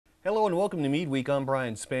Hello and welcome to Meade Week. I'm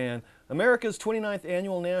Brian Spann. America's 29th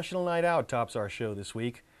Annual National Night Out tops our show this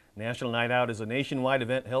week. National Night Out is a nationwide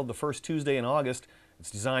event held the first Tuesday in August.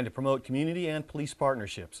 It's designed to promote community and police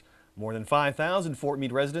partnerships. More than 5,000 Fort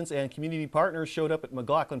Meade residents and community partners showed up at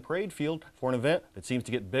McLaughlin Parade Field for an event that seems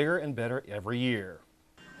to get bigger and better every year.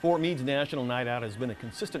 Fort Meade's National Night Out has been a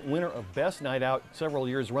consistent winner of Best Night Out several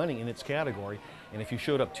years running in its category, and if you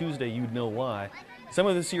showed up Tuesday, you'd know why. Some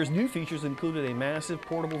of this year's new features included a massive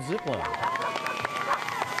portable zip line,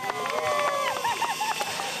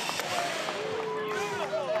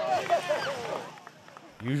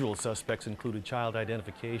 usual suspects included child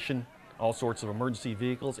identification, all sorts of emergency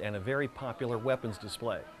vehicles, and a very popular weapons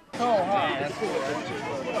display. Do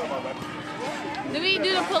we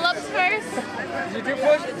do the pull-ups first? Did you do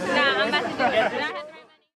push? Nah, I'm about to do it.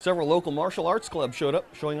 Several local martial arts clubs showed up,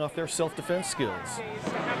 showing off their self-defense skills.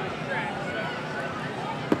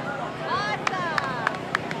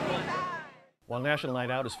 While National Night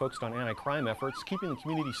Out is focused on anti-crime efforts, keeping the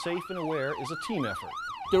community safe and aware is a team effort.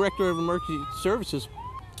 Director of Emergency Services,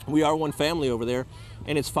 we are one family over there,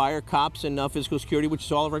 and it's fire, cops, and physical security, which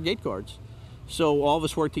is all of our gate guards. So all of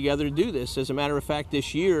us work together to do this. As a matter of fact,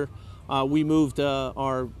 this year we moved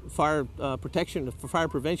our fire protection for Fire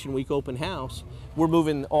Prevention Week open house. We're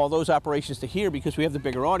moving all those operations to here because we have the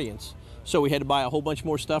bigger audience. So we had to buy a whole bunch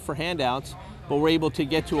more stuff for handouts, but we're able to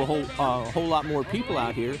get to a whole lot more people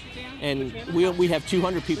out here. And we have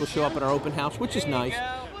 200 people show up at our open house, which is nice,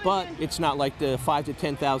 but it's not like the 5,000 to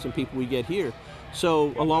 10,000 people we get here.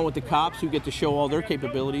 So along with the cops who get to show all their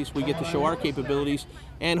capabilities, we get to show our capabilities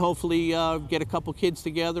and hopefully get a couple kids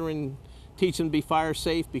together and teach them to be fire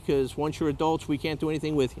safe, because once you're adults, we can't do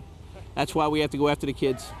anything with you. That's why we have to go after the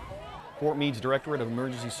kids. Fort Meade's Directorate of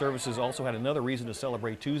Emergency Services also had another reason to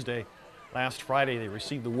celebrate Tuesday. Last Friday, they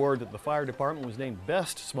received the word that the fire department was named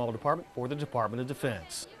Best Small Department for the Department of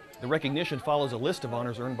Defense. The recognition follows a list of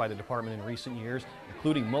honors earned by the department in recent years,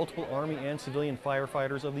 including multiple Army and civilian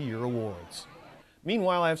Firefighters of the Year awards.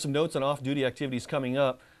 Meanwhile, I have some notes on off-duty activities coming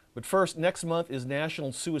up, but first, next month is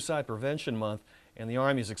National Suicide Prevention Month, and the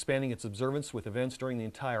Army is expanding its observance with events during the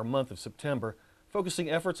entire month of September, focusing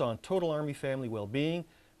efforts on total Army family well-being,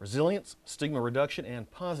 resilience, stigma reduction, and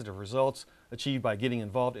positive results achieved by getting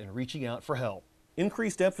involved and reaching out for help.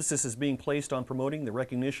 Increased emphasis is being placed on promoting the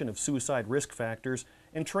recognition of suicide risk factors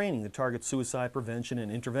and training that targets suicide prevention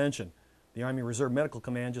and intervention. The Army Reserve Medical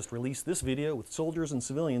Command just released this video with soldiers and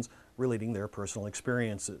civilians relating their personal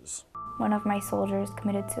experiences. One of my soldiers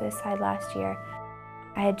committed suicide last year.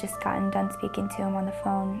 I had just gotten done speaking to him on the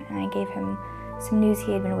phone, and I gave him some news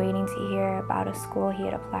he had been waiting to hear about a school he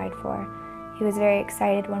had applied for. He was very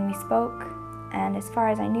excited when we spoke, and as far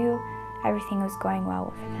as I knew, everything was going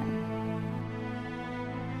well with him.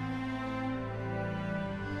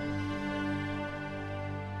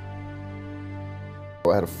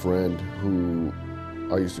 I had a friend who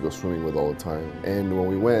I used to go swimming with all the time, and when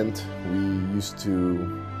we went, we used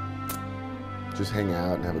to just hang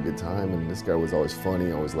out and have a good time, and this guy was always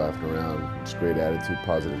funny, always laughing around, just great attitude,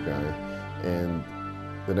 positive guy. And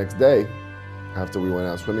the next day, after we went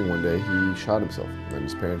out swimming one day, he shot himself, and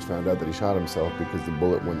his parents found out that he shot himself because the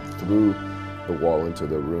bullet went through the wall into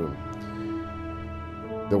their room.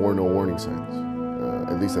 There were no warning signs.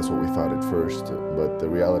 At least that's what we thought at first, but the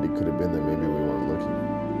reality could have been that maybe we weren't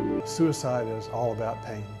looking. Suicide is all about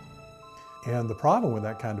pain. And the problem with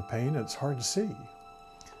that kind of pain, it's hard to see.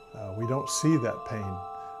 We don't see that pain.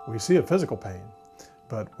 We see a physical pain,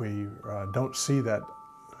 but we don't see that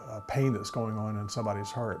pain that's going on in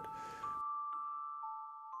somebody's heart.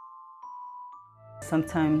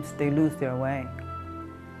 Sometimes they lose their way.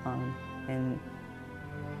 And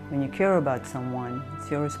when you care about someone,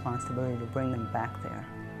 it's your responsibility to bring them back there.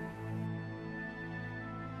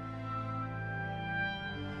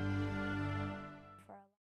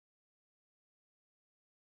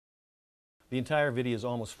 The entire video is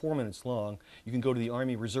almost 4 minutes long. You can go to the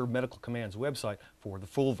Army Reserve Medical Command's website for the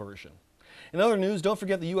full version. In other news, don't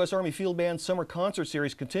forget the U.S. Army Field Band Summer Concert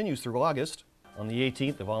Series continues through August. On the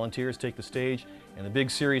 18th, the volunteers take the stage, and the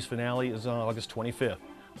big series finale is on August 25th.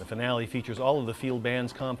 The finale features all of the field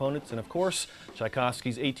band's components and, of course,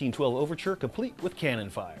 Tchaikovsky's 1812 Overture, complete with cannon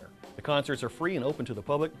fire. The concerts are free and open to the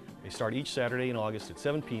public. They start each Saturday in August at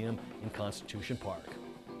 7 p.m. in Constitution Park.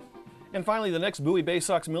 And finally, the next Bowie Bay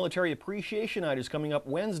Sox Military Appreciation Night is coming up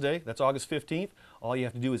Wednesday. That's August 15th. All you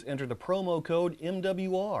have to do is enter the promo code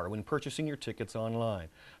MWR when purchasing your tickets online.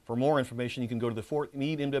 For more information, you can go to the Fort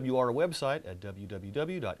Meade MWR website at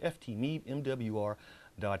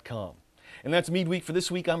www.ftmeademwr.com. And that's Meade Week for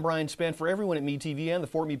this week. I'm Brian Spann. For everyone at Meade TV and the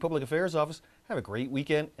Fort Meade Public Affairs Office, have a great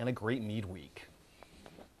weekend and a great Meade Week.